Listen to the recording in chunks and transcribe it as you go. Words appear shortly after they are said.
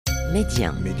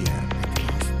ميديان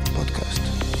بودكاست.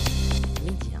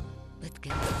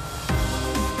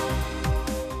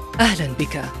 أهلا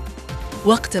بك.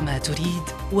 وقتما تريد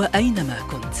وأينما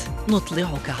كنت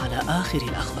نطلعك على آخر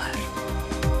الأخبار.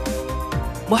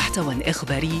 محتوى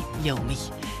إخباري يومي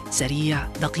سريع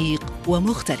دقيق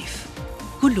ومختلف،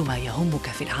 كل ما يهمك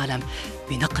في العالم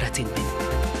بنقرة منه.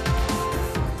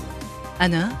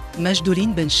 أنا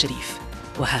مجدولين بن شريف،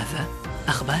 وهذا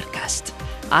أخبار كاست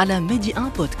على ميديان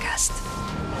بودكاست.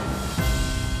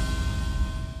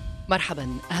 مرحبا.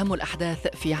 أهم الأحداث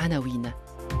في عناوين: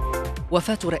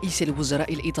 وفاة رئيس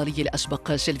الوزراء الإيطالي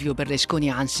الأسبق سيلفيو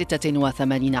برلسكوني عن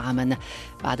 86 عاما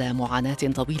بعد معاناة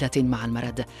طويلة مع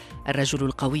المرض. الرجل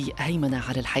القوي هيمن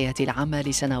على الحياة العامة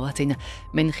لسنوات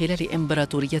من خلال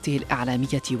إمبراطوريته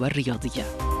الإعلامية والرياضية.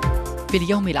 في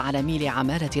اليوم العالمي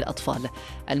لعمالة الأطفال،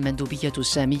 المندوبية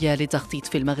السامية للتخطيط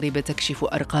في المغرب تكشف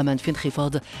أرقاما في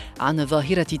انخفاض عن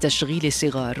ظاهرة تشغيل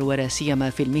الصغار ولا سيما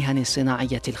في المهن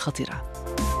الصناعية الخطرة.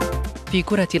 في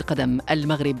كرة القدم،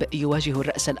 المغرب يواجه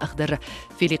الرأس الأخضر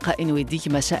في لقاء ودي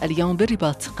مساء اليوم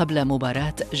بالرباط قبل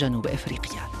مباراة جنوب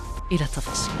أفريقيا. إلى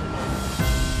التفاصيل.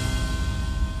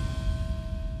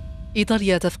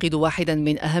 إيطاليا تفقد واحدا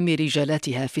من أهم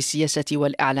رجالاتها في السياسة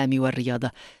والإعلام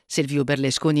والرياضة. سيلفيو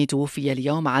برلسكوني توفي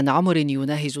اليوم عن عمر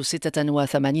يناهز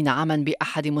 86 عاما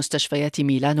بأحد مستشفيات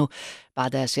ميلانو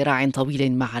بعد صراع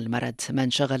طويل مع المرض.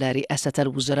 من شغل رئاسة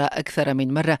الوزراء أكثر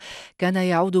من مرة كان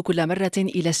يعود كل مرة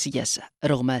إلى السياسة.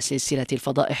 رغم سلسلة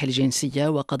الفضائح الجنسية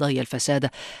وقضايا الفساد،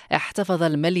 احتفظ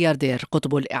الملياردير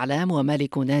قطب الإعلام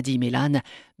ومالك نادي ميلان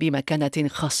بمكانة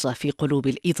خاصة في قلوب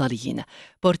الإيطاليين.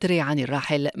 بورتري عن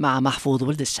الراحل مع محفوظ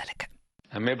ولد السلك.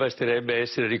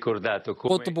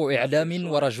 قطب إعلام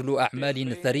ورجل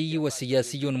أعمال ثري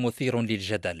وسياسي مثير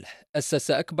للجدل.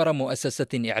 أسس أكبر مؤسسة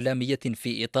إعلامية في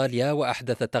إيطاليا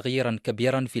وأحدث تغييرا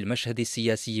كبيرا في المشهد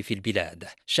السياسي في البلاد.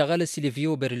 شغل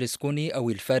سيلفيو برلسكوني أو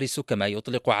الفارس كما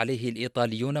يطلق عليه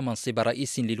الإيطاليون منصب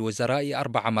رئيس للوزراء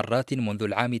 4 مرات منذ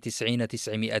العام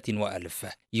 1900 وألف.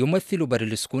 يمثل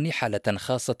برلسكوني حالة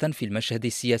خاصة في المشهد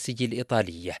السياسي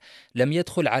الإيطالي. لم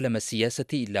يدخل عالم السياسة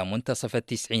إلا منتصف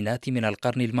التسعينات من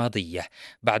القرن الماضي،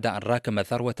 بعد أن راكم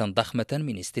ثروة ضخمة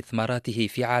من استثماراته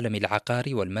في عالم العقار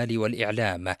والمال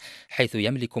والإعلام، حيث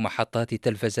يملك محطات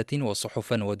تلفزة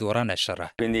وصحفا ودور نشر.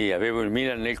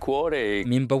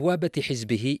 من بوابة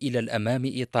حزبه إلى الأمام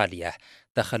إيطاليا،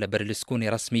 دخل برلسكوني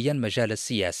رسميا مجال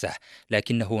السياسة،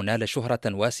 لكنه نال شهرة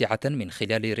واسعة من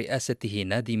خلال رئاسته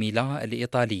نادي ميلان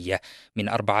الإيطالي من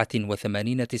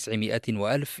 84 900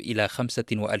 وألف إلى 5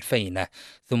 و2000،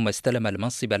 ثم استلم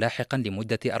المنصب لاحقا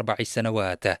لمدة 4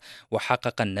 سنوات،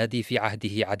 وحقق النادي في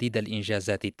عهده عديد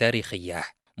الإنجازات التاريخية.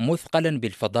 مثقلا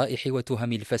بالفضائح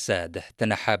وتهم الفساد،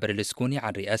 تنحى برلسكوني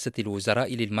عن رئاسة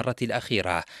الوزراء للمرة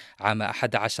الأخيرة عام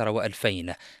 11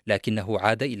 و2000، لكنه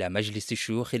عاد إلى مجلس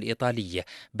الشيوخ الإيطالي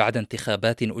بعد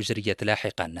انتخابات أجريت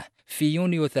لاحقا. في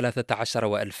يونيو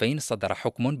 13 و2000 صدر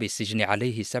حكم بالسجن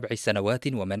عليه 7 سنوات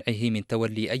ومنعه من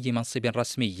تولي أي منصب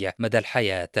رسمي مدى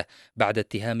الحياة بعد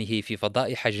اتهامه في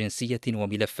فضائح جنسية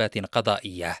وملفات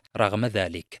قضائية. رغم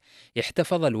ذلك،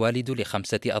 احتفظ الوالد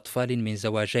ل5 أطفال من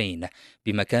زواجين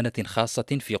بمكانة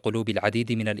خاصة في قلوب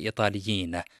العديد من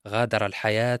الإيطاليين. غادر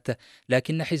الحياة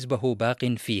لكن حزبه باق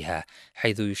فيها،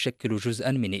 حيث يشكل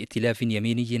جزءا من ائتلاف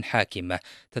يميني حاكم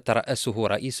تترأسه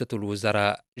رئيسة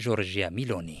الوزراء جورجيا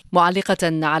ميلوني.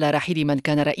 معلقة على رحيل من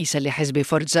كان رئيسا لحزب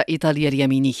فورتزا إيطاليا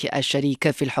اليميني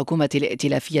الشريك في الحكومة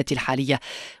الائتلافية الحالية،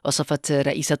 وصفت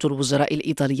رئيسة الوزراء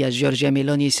الإيطالية جورجيا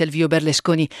ميلوني سيلفيو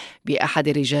برلسكوني بأحد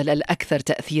الرجال الأكثر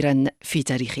تأثيرا في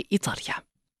تاريخ إيطاليا.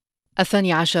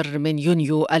 12 من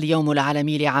يونيو اليوم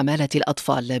العالمي لعمالة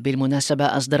الأطفال. بالمناسبة،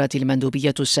 أصدرت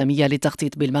المندوبية السامية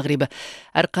للتخطيط بالمغرب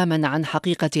أرقاما عن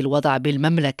حقيقة الوضع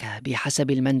بالمملكة.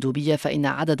 بحسب المندوبية، فإن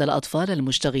عدد الأطفال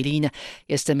المشتغلين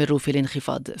يستمر في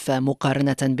الانخفاض،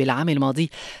 فمقارنة بالعام الماضي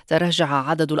تراجع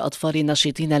عدد الأطفال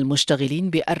النشيطين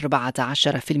المشتغلين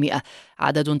ب14%،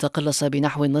 عدد تقلص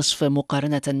بنحو النصف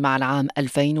مقارنة مع العام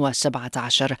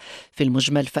 2017. في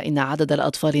المجمل، فإن عدد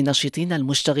الأطفال النشيطين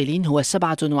المشتغلين هو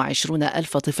 27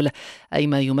 ألف طفل، أي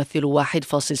ما يمثل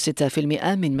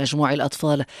 1.6% من مجموع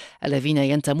الأطفال الذين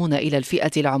ينتمون إلى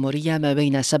الفئة العمرية ما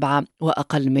بين 7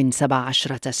 وأقل من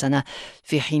 17 سنة،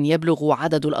 في حين يبلغ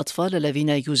عدد الأطفال الذين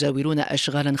يزاولون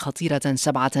أشغالا خطيرة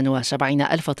 77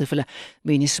 ألف طفل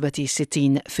بنسبة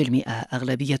 60%.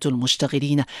 أغلبية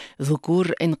المشتغلين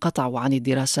ذكور انقطعوا عن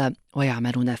الدراسة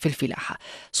ويعملون في الفلاحة.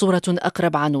 صورة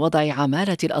أقرب عن وضع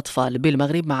عمالة الأطفال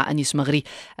بالمغرب مع أنيس مغري،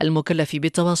 المكلف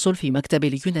بالتواصل في مكتب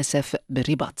اليونيسف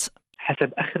بالرباط.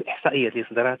 حسب آخر إحصائيات اللي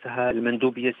صدرتها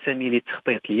المندوبية السامية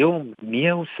للتخطيط اليوم،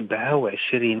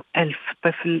 127 ألف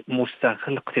طفل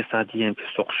مستغل اقتصاديا في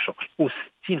سوق الشغل،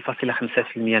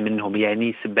 60.5% منهم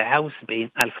يعني 77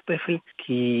 ألف طفل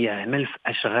كيعمل في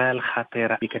أشغال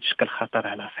خطيرة اللي كتشكل خطر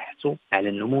على صحته، على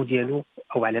النمو ديالو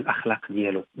أو على الأخلاق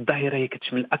ديالو. الظاهرة هي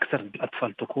كتشمل أكثر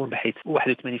الأطفال ذكور بحيث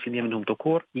 81% منهم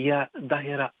ذكور. هي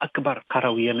ظاهرة أكبر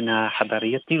قروية منها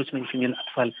حضارية. 82% من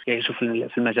الأطفال يعيشوا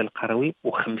في المجال القروي،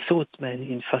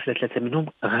 و85.3 منهم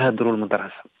غادروا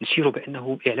المدرسة. نشيروا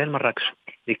بأنه إعلان مراكش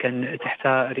اللي كان تحت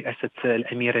رئاسة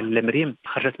الأميرة المريم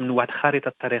خرجت من واحد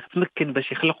خارطة طريق تمكن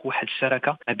باش يخلق واحد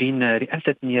الشراكة بين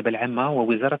رئاسة النيابة العامة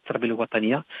ووزارة التربية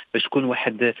الوطنية باش تكون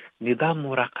واحد نظام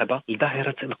مراقبة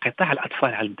لظاهرة انقطاع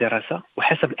الأطفال عن الدراسة.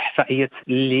 وحسب الإحصائيات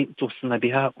اللي توصلنا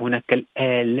بها هناك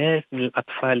الآلاف من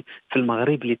الأطفال في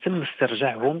المغرب اللي تم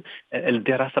استرجاعهم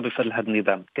الدراسة بفضل هذا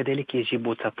النظام. كذلك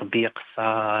يجب تطبيق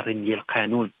صارم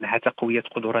للقانون مع تقوية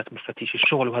قدرات مفتشي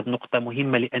الشغل، وهذه نقطة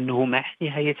مهمة لأنه مع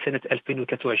نهاية سنة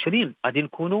 2023 غادي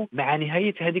نكونوا مع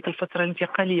نهاية هذه الفترة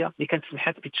الانتقالية اللي كانت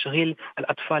سمحت بتشغيل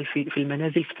الأطفال في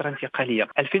المنازل فترة انتقالية.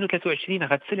 2023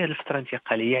 غتسالي هذه الفترة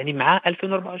الانتقالية، يعني مع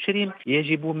 2024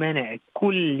 يجب منع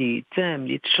كل تام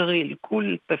لتشغيل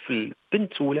كل طفل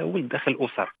بنت ولا ولد داخل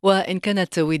الأسر. وإن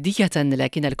كانت ودية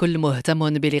لكن الكل مهتم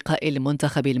بلقاء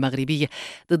المنتخب المغربي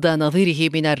ضد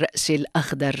نظيره من الرأس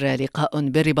الأخضر، لقاء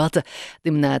بالرباط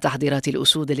ضمن تحضيرات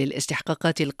الأسود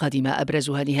للاستحقاقات القادمة،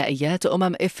 أبرزها نهائيات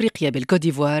إفريقيا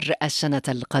بالكوديفوار السنة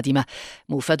القادمة.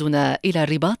 موفدنا إلى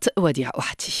الرباط وديع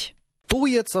أحتي.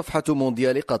 طويت صفحة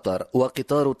مونديال قطر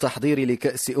وقطار التحضير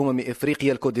لكأس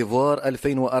إفريقيا الكوديفوار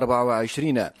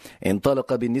 2024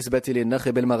 انطلق بالنسبة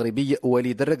للناخب المغربي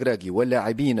وليد الرجراجي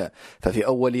واللاعبين. ففي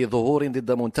أول ظهور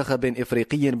ضد منتخب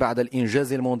إفريقي بعد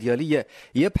الإنجاز المونديالي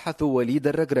يبحث وليد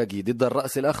الرجراجي ضد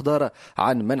الرأس الأخضر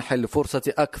عن منح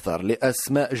الفرصة أكثر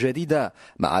لأسماء جديدة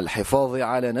مع الحفاظ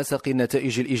على نسق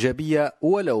النتائج الإيجابية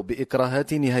ولو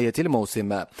بإكراهات نهاية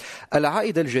الموسم.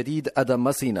 العائد الجديد أدم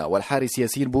ماسينا والحارس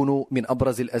ياسين بونو من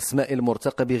أبرز الأسماء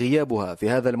المرتقب غيابها في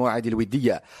هذا الموعد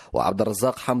الودية، وعبد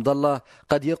الرزاق حمد الله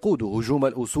قد يقود هجوم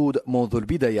الأسود منذ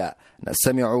البداية.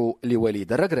 نستمع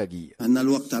لوليد الرجراجي. عندنا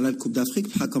الوقت على الكوب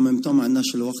دافريك بحال كوميم طون ما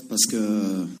عندناش الوقت باسكو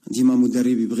ديما مدرب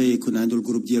يبغي يكون عنده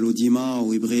الجروب ديالو ديما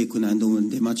ويبغي يكون عنده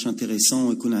دي ماتش انتريسون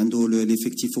ويكون عنده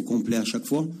ليفيكتيف او كومبلي اشاك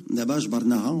فوا. دابا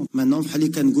جبرناها مانون بحال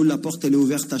اللي كنقول لا بورت لي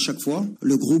اوفيرت اشاك فوا.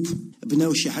 لو جروب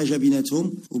بناو شي حاجه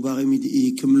بيناتهم وباغي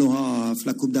يكملوها في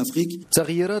لا كوب دافريك.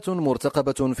 تغييرات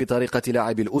مرتقبة في طريقة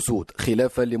لعب الأسود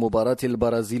خلافا لمباراة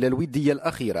البرازيل الودية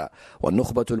الأخيرة،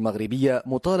 والنخبة المغربية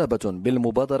مطالبة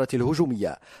بالمبادرة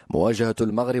الهجومية. مواجهة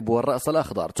المغرب والرأس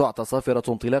الأخضر تعطى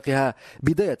صافرة انطلاقها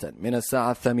بداية من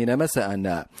الساعة 8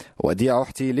 مساء. وديع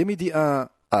أحتي لميديا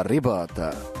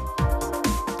الرباط.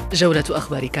 جولة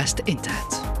أخبار كاست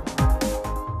انتهت.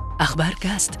 أخبار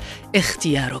كاست،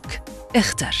 اختيارك،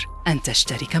 اختر أن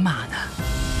تشترك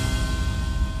معنا.